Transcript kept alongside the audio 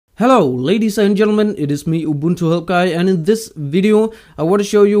Hello ladies and gentlemen, it is me Ubuntu Help Guy, and in this video I want to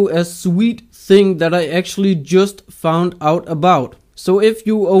show you a sweet thing that I actually just found out about. So if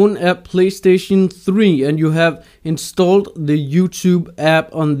you own a PlayStation 3 and you have installed the YouTube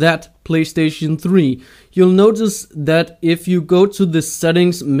app on that PlayStation 3, you'll notice that if you go to the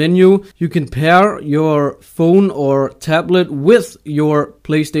settings menu, you can pair your phone or tablet with your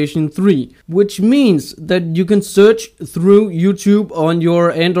PlayStation 3, which means that you can search through YouTube on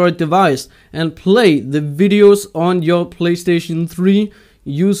your Android device and play the videos on your PlayStation 3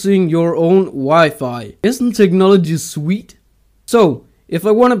 using your own Wi-Fi. Isn't technology sweet? So, if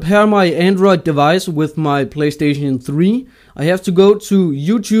I want to pair my Android device with my PlayStation 3, I have to go to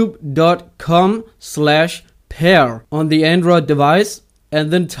youtube.com/pair on the Android device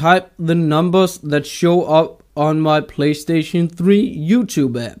and then type the numbers that show up on my PlayStation 3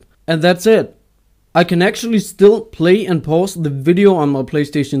 YouTube app. And that's it. I can actually still play and pause the video on my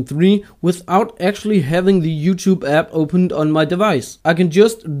PlayStation 3 without actually having the YouTube app opened on my device. I can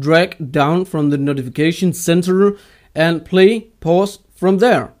just drag down from the notification center and play, pause from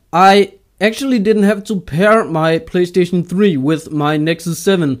there. I actually didn't have to pair my PlayStation 3 with my Nexus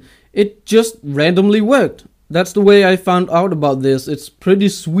 7. It just randomly worked. That's the way I found out about this. It's pretty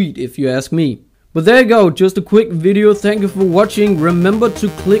sweet if you ask me. But there you go, just a quick video. Thank you for watching. Remember to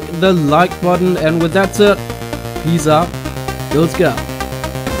click the like button, and with that said, peace out. Let's go.